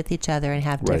community with each other and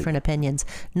have different opinions?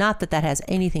 Not that has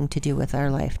anything to do with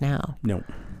our life now. No.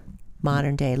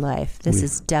 Modern day life. This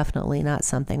is definitely not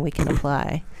something we can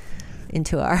apply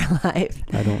into our life.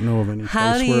 I don't know of any place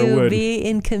How do where it would. you be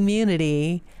in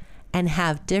community and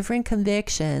have different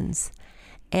convictions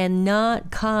and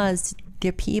not cause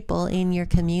the people in your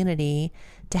community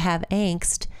to have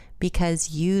angst because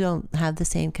you don't have the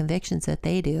same convictions that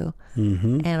they do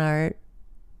and are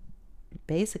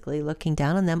basically looking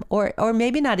down on them, or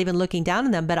maybe not even looking down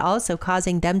on them, but also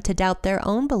causing them to doubt their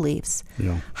own beliefs.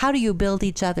 Yeah. How do you build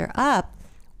each other up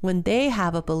when they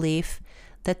have a belief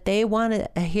that they want to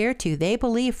adhere to? They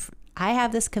believe, I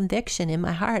have this conviction in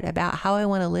my heart about how I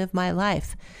want to live my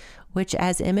life, which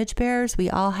as image bearers, we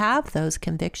all have those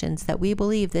convictions that we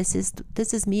believe this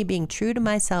is me being true to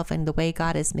myself and the way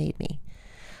God has made me.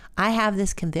 I have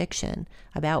this conviction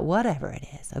about whatever it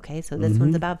is. Okay. So this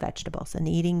one's about vegetables and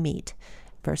eating meat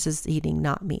versus eating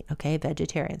not meat. Okay.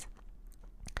 Vegetarians.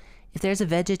 If there's a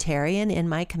vegetarian in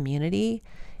my community,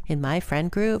 in my friend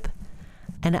group,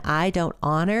 and I don't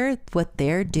honor what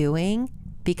they're doing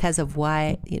because of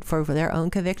why, for their own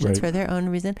convictions, for their own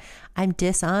reason, I'm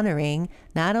dishonoring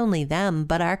not only them,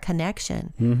 but our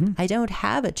connection. I don't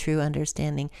have a true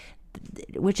understanding,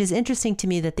 which is interesting to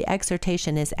me that the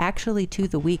exhortation is actually to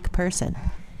the weak person.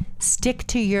 Stick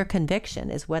to your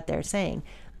conviction is what they're saying.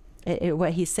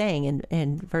 What he's saying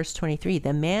in verse 23,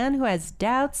 the man who has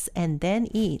doubts and then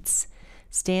eats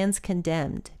stands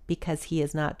condemned because he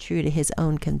is not true to his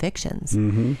own convictions.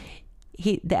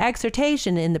 The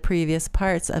exhortation in the previous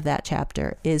parts of that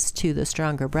chapter is to the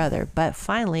stronger brother, but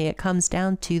finally it comes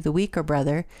down to the weaker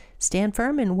brother. Stand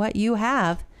firm in what you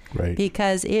have. Right.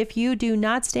 Because if you do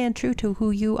not stand true to who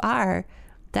you are,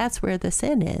 that's where the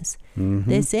sin is.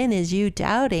 The sin is you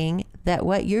doubting that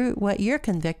what you're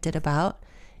convicted about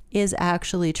is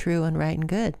actually true and right and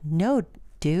good. No,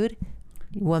 dude,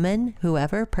 woman,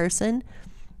 whoever, person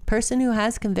who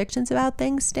has convictions about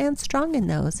things, stand strong in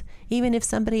those. Even if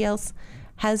somebody else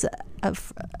has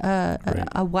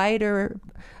a wider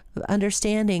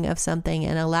understanding of something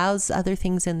and allows other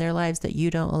things in their lives that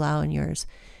you don't allow in yours.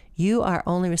 You are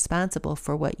only responsible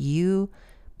for what you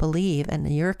believe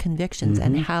and your convictions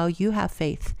and how you have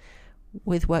faith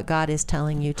with what God is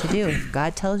telling you to do. If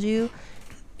God tells you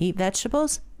eat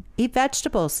vegetables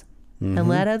and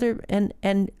let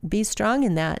and be strong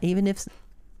in that, even if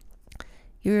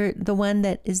you're the one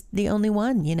that is the only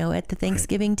one, at the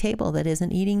Thanksgiving table that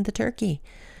isn't eating the turkey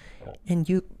and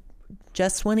you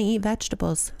just want to eat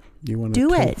vegetables. You want to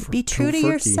do it. Be true to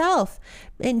yourself.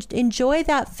 Enjoy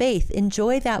that faith.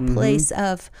 Enjoy that place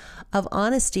of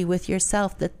honesty with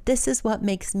yourself, that this is what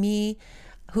makes me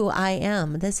who I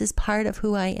am. This is part of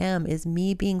who I am, is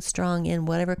me being strong in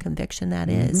whatever conviction that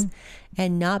is,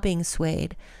 and not being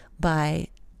swayed by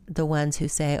the ones who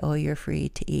say, oh, you're free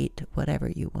to eat whatever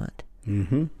you want.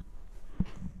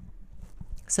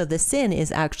 So the sin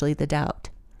is actually the doubt.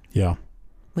 Yeah.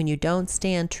 When you don't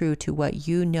stand true to what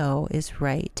you know is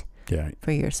right.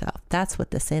 For yourself. That's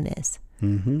what the sin is.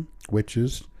 Which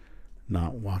is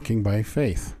not walking by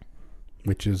faith,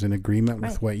 which is in agreement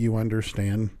with what you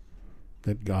understand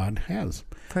that God has.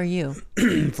 For you.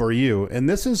 For you.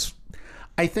 And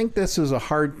I think this is a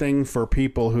hard thing for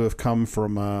people who have come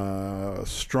from a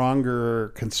stronger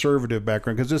conservative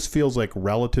background, because this feels like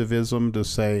relativism to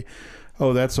say,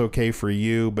 oh, that's okay for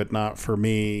you, but not for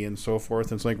me, and so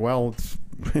forth. And it's like, well,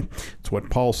 it's what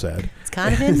Paul said. It's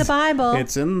kind of in the Bible.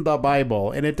 It's in the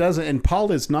Bible. And it doesn't, and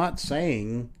Paul is not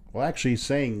saying, well, actually he's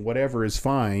saying whatever is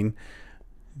fine,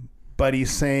 but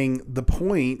he's saying the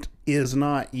point is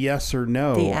not yes or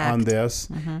no on this.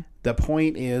 The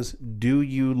point is, do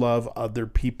you love other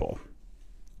people?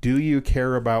 Do you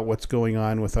care about what's going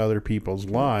on with other people's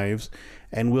lives?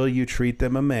 And will you treat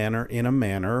them in a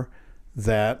manner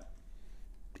that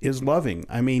is loving?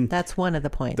 I mean, that's one of the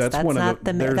points.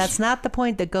 That's not the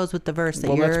point that goes with the verse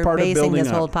that you're basing this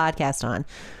whole podcast on,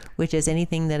 which is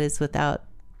anything that is without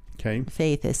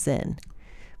faith is sin.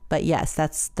 But yes,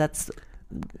 that's.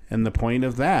 And the point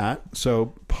of that,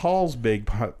 so Paul's big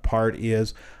part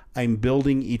is, I'm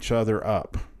building each other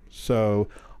up. So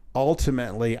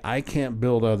ultimately, I can't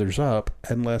build others up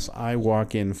unless I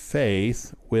walk in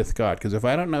faith with God. Because if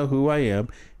I don't know who I am,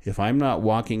 if I'm not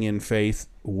walking in faith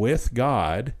with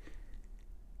God,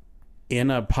 in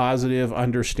a positive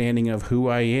understanding of who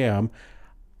I am,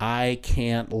 I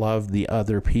can't love the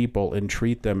other people and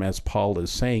treat them as Paul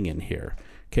is saying in here.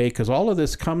 Okay, because all of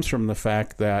this comes from the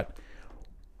fact that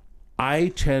I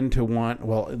tend to want,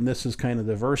 well, and this is kind of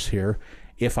the verse here,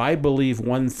 if I believe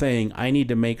one thing, I need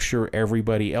to make sure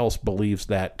everybody else believes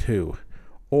that too.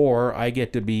 Or I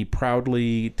get to be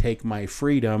proudly take my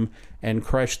freedom and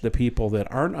crush the people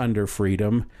that aren't under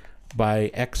freedom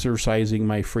by exercising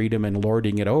my freedom and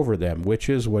lording it over them, which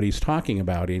is what he's talking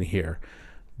about in here.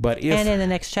 But and in the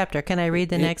next chapter, can I read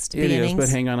the next beginnings? It is, but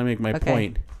hang on, I'll make my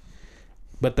point.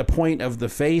 But the point of the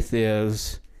faith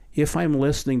is, if I'm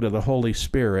listening to the Holy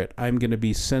Spirit, I'm going to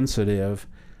be sensitive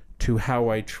to how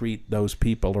I treat those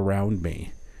people around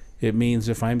me. It means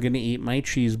if I'm going to eat my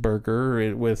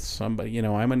cheeseburger with somebody,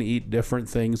 I'm going to eat different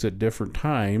things at different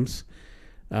times.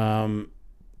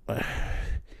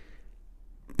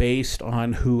 based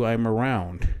on who I'm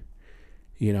around,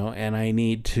 and I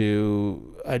need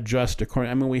to adjust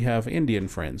according. I mean, we have Indian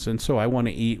friends, and so I want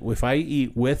to eat. If I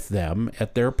eat with them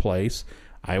at their place,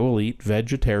 I will eat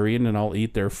vegetarian and I'll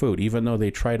eat their food, even though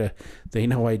they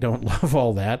know I don't love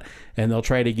all that, and they'll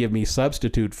try to give me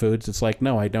substitute foods. It's like,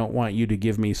 no, I don't want you to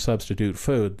give me substitute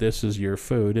food. This is your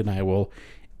food, and I will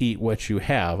eat what you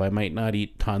have. I might not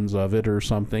eat tons of it or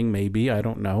something, maybe, I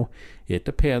don't know. It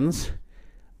depends.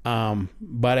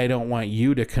 But I don't want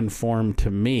you to conform to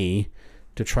me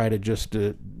to try to just,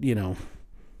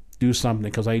 do something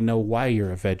because I know why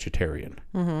you're a vegetarian.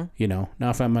 Mm-hmm.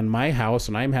 Now if I'm in my house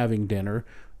and I'm having dinner,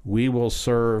 we will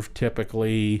serve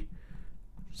typically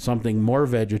something more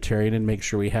vegetarian and make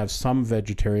sure we have some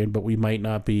vegetarian, but we might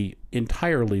not be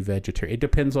entirely vegetarian. It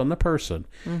depends on the person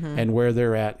and where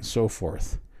they're at and so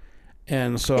forth.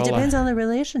 And so it depends on the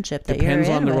relationship that you're in. Depends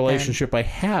on the relationship I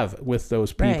have with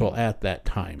those people at that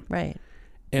time. Right.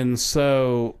 And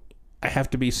so I have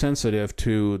to be sensitive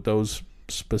to those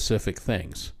specific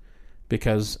things,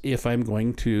 because if I'm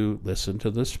going to listen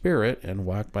to the Spirit and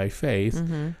walk by faith,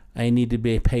 I need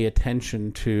to pay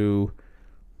attention to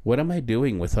what am I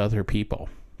doing with other people.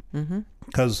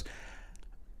 Because,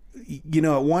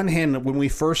 at one hand, when we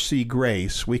first see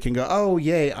grace, we can go, oh,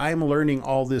 yay, I'm learning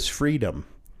all this freedom.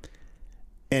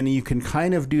 And you can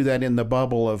kind of do that in the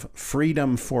bubble of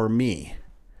freedom for me.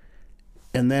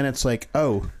 And then it's like,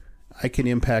 oh, I can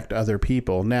impact other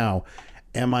people. Now,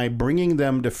 am I bringing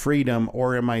them to freedom,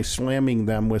 or am I slamming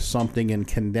them with something and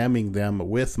condemning them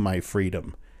with my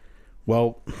freedom?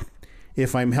 Well,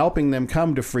 if I'm helping them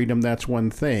come to freedom, that's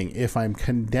one thing. If I'm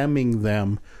condemning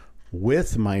them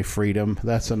with my freedom,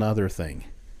 that's another thing.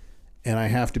 And I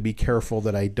have to be careful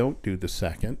that I don't do the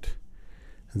second,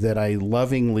 that I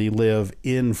lovingly live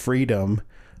in freedom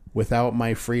without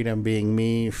my freedom being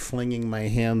me flinging my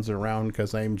hands around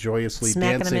because I'm joyously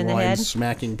dancing while I'm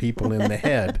smacking people in the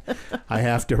head. I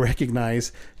have to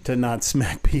recognize to not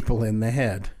smack people in the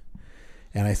head.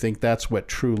 And I think that's what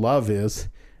true love is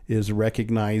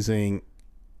recognizing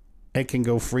I can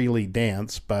go freely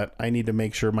dance, but I need to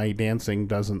make sure my dancing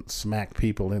doesn't smack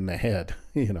people in the head,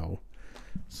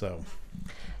 so.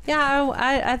 Yeah,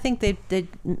 I think they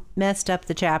messed up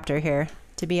the chapter here,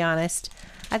 to be honest.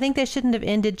 I think they shouldn't have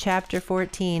ended chapter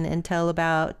 14 until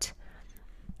about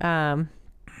 15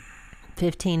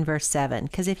 verse 7.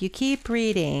 Because if you keep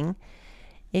reading,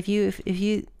 if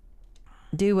you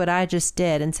do what I just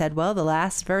did and said, well, the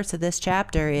last verse of this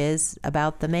chapter is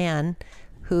about the man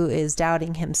who is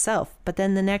doubting himself. But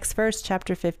then the next verse,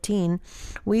 chapter 15,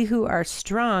 we who are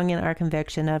strong in our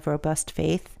conviction of robust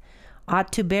faith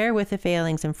ought to bear with the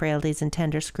failings and frailties and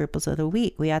tender scruples of the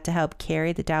weak. We ought to help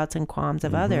carry the doubts and qualms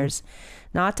of others,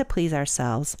 not to please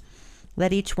ourselves.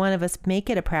 Let each one of us make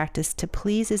it a practice to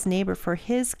please his neighbor for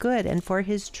his good and for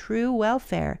his true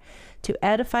welfare, to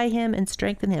edify him and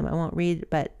strengthen him. I won't read,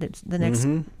 but the next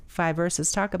 5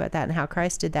 verses talk about that and how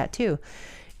Christ did that too.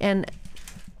 And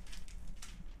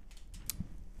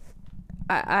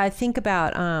I think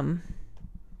about,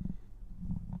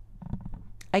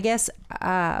 I guess,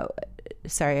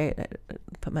 sorry, I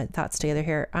put my thoughts together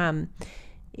here.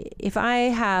 If I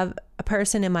have a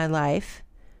person in my life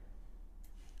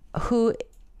who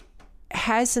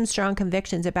has some strong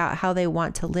convictions about how they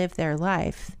want to live their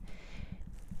life,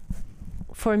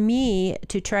 for me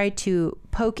to try to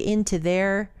poke into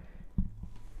their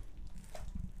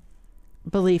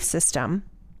belief system,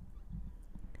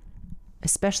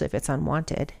 especially if it's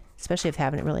unwanted, especially if they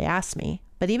haven't really asked me.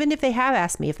 But even if they have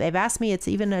asked me, if they've asked me, it's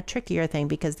even a trickier thing,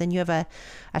 because then you have a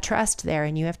trust there,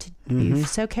 and you have to be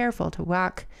so careful to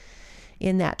walk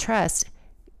in that trust.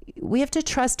 We have to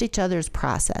trust each other's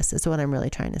process is what I'm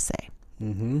really trying to say.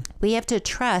 We have to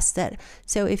trust that.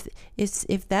 So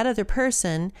if that other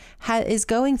person is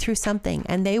going through something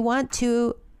and they want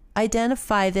to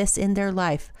identify this in their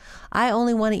life, I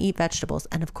only want to eat vegetables.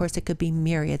 And of course it could be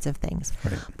myriads of things,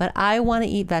 but I want to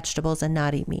eat vegetables and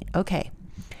not eat meat. Okay.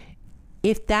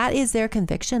 If that is their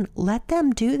conviction, let them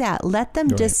do that. Let them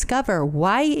discover,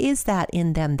 why is that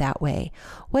in them that way?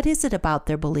 What is it about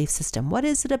their belief system? What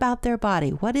is it about their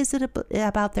body? What is it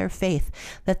about their faith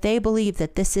that they believe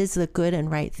that this is the good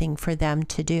and right thing for them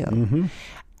to do?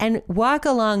 And walk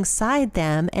alongside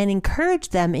them and encourage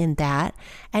them in that,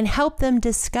 and help them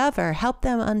discover, help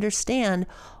them understand,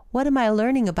 what am I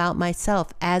learning about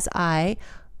myself as I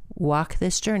walk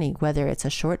this journey, whether it's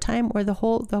a short time or the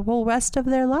whole rest of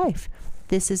their life.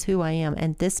 This is who I am,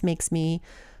 and this makes me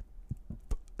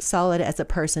solid as a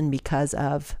person, because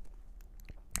of,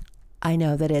 I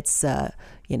know that it's,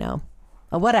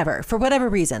 whatever, for whatever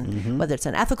reason, whether it's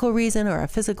an ethical reason or a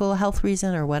physical health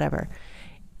reason or whatever.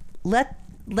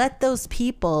 Let those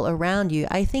people around you.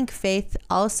 I think faith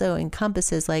also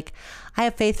encompasses, like, I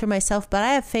have faith for myself, but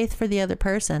I have faith for the other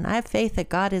person. I have faith that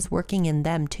God is working in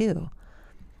them too.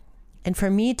 And for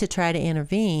me to try to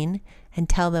intervene and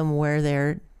tell them where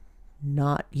they're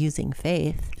not using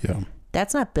faith,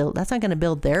 that's not going to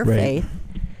build their faith.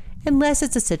 Unless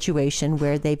it's a situation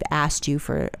where they've asked you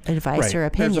for advice or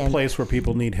opinion. There's a place where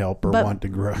people need help or want to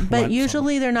grow. But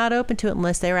usually they're not open to it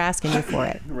unless they're asking you for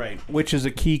it. Right. Which is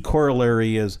a key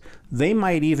corollary is they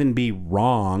might even be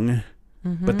wrong,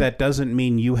 but that doesn't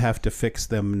mean you have to fix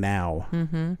them now.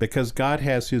 Because God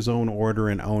has his own order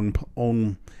and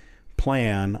own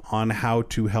plan on how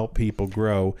to help people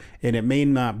grow. And it may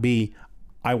not be,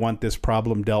 I want this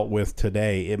problem dealt with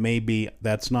today. It may be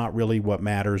that's not really what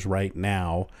matters right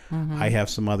now. I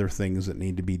have some other things that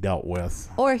need to be dealt with.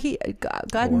 Or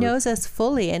God knows us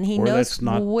fully, and he knows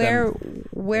where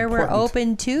we're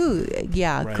open to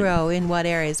grow in what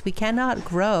areas. We cannot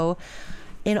grow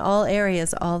in all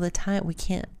areas all the time. We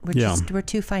can't. We're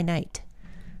too finite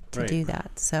to do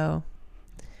that. So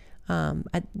I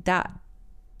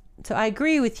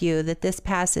agree with you that this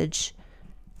passage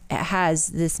has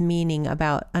this meaning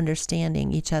about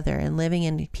understanding each other and living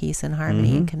in peace and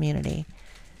harmony and community.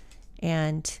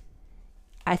 And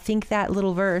I think that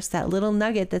little verse, that little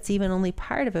nugget that's even only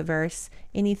part of a verse,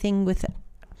 anything with,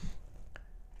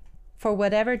 for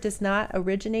whatever does not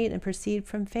originate and proceed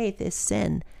from faith is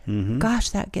sin. Gosh,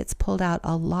 that gets pulled out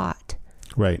a lot.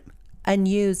 Right.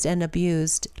 Unused and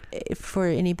abused for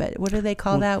anybody. What do they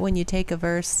call that when you take a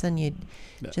verse and you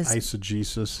just...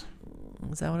 Eisegesis.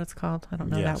 Is that what it's called? I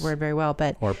don't know that word very well,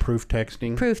 but or proof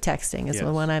texting. Proof texting is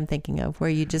the one I'm thinking of,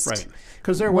 where you just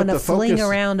because they're want to fling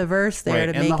around a verse there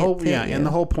to make it fit you. And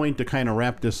the whole point to kind of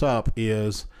wrap this up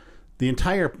is the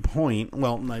entire point.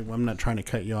 Well, I'm not trying to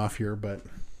cut you off here, but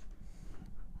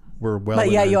we're well.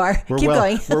 But you are. Keep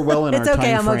going. We're well in it's our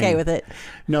okay. time I'm frame. okay with it.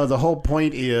 No, the whole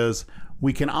point is,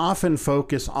 we can often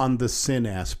focus on the sin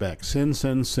aspect. Sin,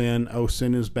 sin, sin. Oh,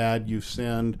 sin is bad. You've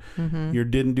sinned. You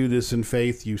didn't do this in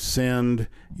faith. You sinned.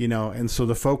 And so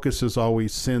the focus is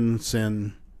always sin,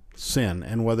 sin, sin,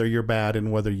 and whether you're bad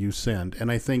and whether you sinned.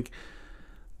 And I think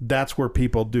that's where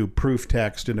people do proof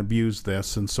text and abuse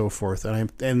this and so forth.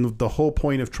 And the whole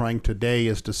point of trying today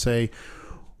is to say,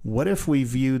 what if we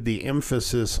viewed the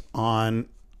emphasis on,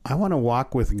 I want to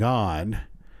walk with God,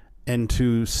 and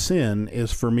to sin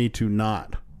is for me to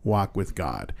not walk with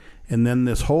God. And then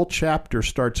this whole chapter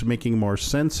starts making more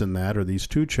sense in that, or these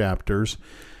two chapters,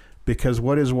 because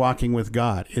what is walking with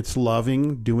God? It's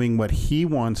loving, doing what he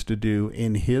wants to do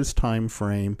in his time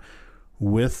frame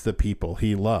with the people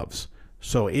he loves.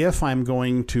 So if I'm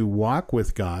going to walk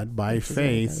with God by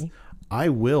faith, I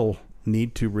will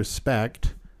need to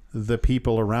respect the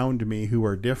people around me who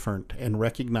are different and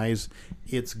recognize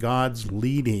it's God's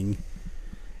leading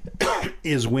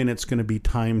is when it's going to be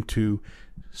time to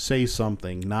say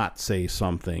something, not say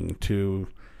something, to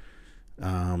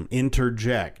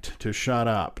interject, to shut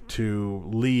up, to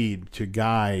lead, to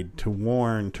guide, to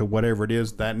warn, to whatever it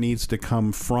is that needs to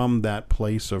come from that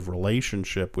place of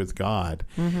relationship with God.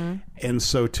 And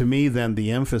so to me, then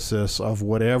the emphasis of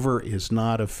whatever is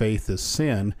not of faith is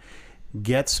sin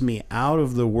gets me out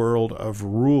of the world of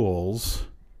rules,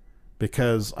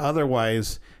 because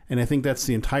otherwise, and I think that's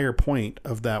the entire point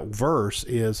of that verse,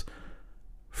 is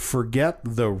forget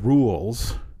the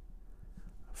rules,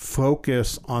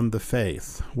 focus on the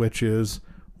faith, which is,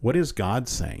 what is God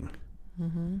saying?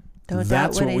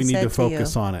 That's what we need to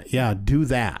focus on it. Yeah, do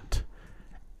that.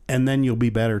 And then you'll be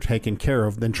better taken care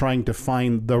of than trying to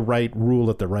find the right rule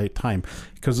at the right time.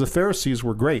 Because the Pharisees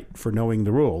were great for knowing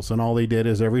the rules. And all they did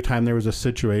is every time there was a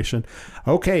situation,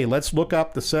 okay, let's look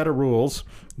up the set of rules.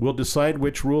 We'll decide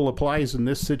which rule applies in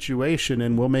this situation,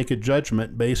 and we'll make a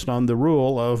judgment based on the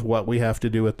rule of what we have to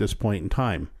do at this point in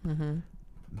time.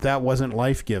 That wasn't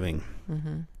life-giving.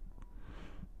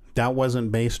 That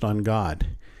wasn't based on God.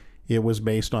 It was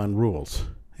based on rules.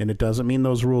 And it doesn't mean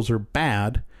those rules are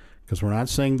bad, because we're not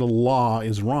saying the law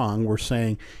is wrong. We're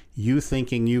saying you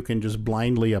thinking you can just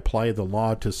blindly apply the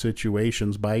law to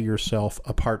situations by yourself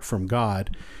apart from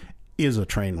God is a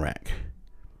train wreck.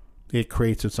 It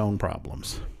creates its own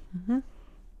problems.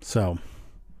 So,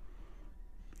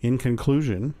 in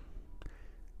conclusion,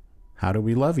 how do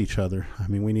we love each other? I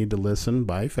mean, we need to listen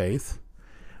by faith,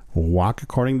 walk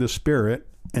according to the Spirit,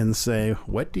 and say,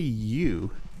 what do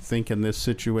you think in this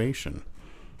situation?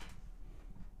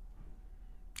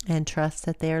 And trust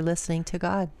that they are listening to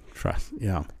God. Trust,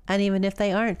 yeah. And even if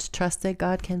they aren't, trust that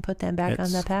God can put them back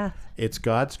on the path. It's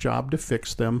God's job to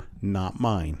fix them, not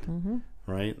mine.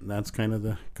 right? That's kind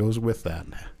of goes with that.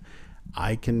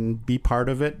 I can be part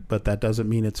of it, but that doesn't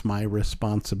mean it's my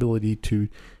responsibility to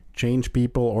change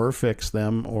people or fix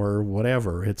them or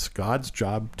whatever. It's God's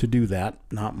job to do that,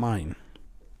 not mine.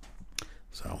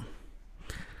 So,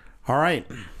 all right.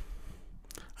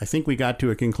 I think we got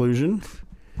to a conclusion,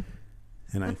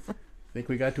 and I think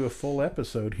we got to a full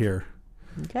episode here.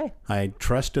 Okay. I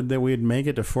trusted that we'd make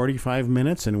it to 45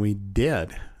 minutes, and we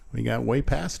did. We got way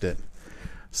past it.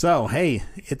 So, hey,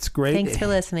 it's great. Thanks for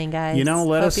listening, guys.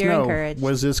 Let us know. Encouraged.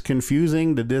 Was this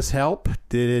confusing? Did this help?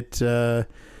 Did it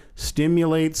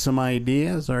stimulate some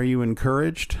ideas? Are you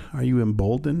encouraged? Are you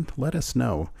emboldened? Let us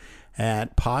know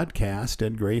at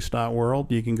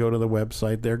podcast@grace.world. You can go to the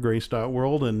website there,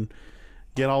 grace.world, and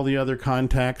get all the other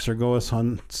contacts, or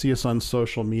see us on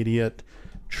social media at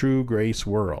True Grace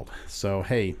World. So,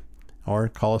 hey, or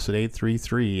call us at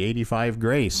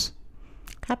 833-85-GRACE.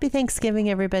 Happy Thanksgiving,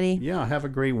 everybody. Yeah, have a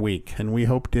great week, and we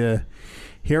hope to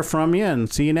hear from you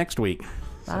and see you next week.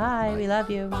 Bye. We love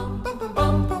you.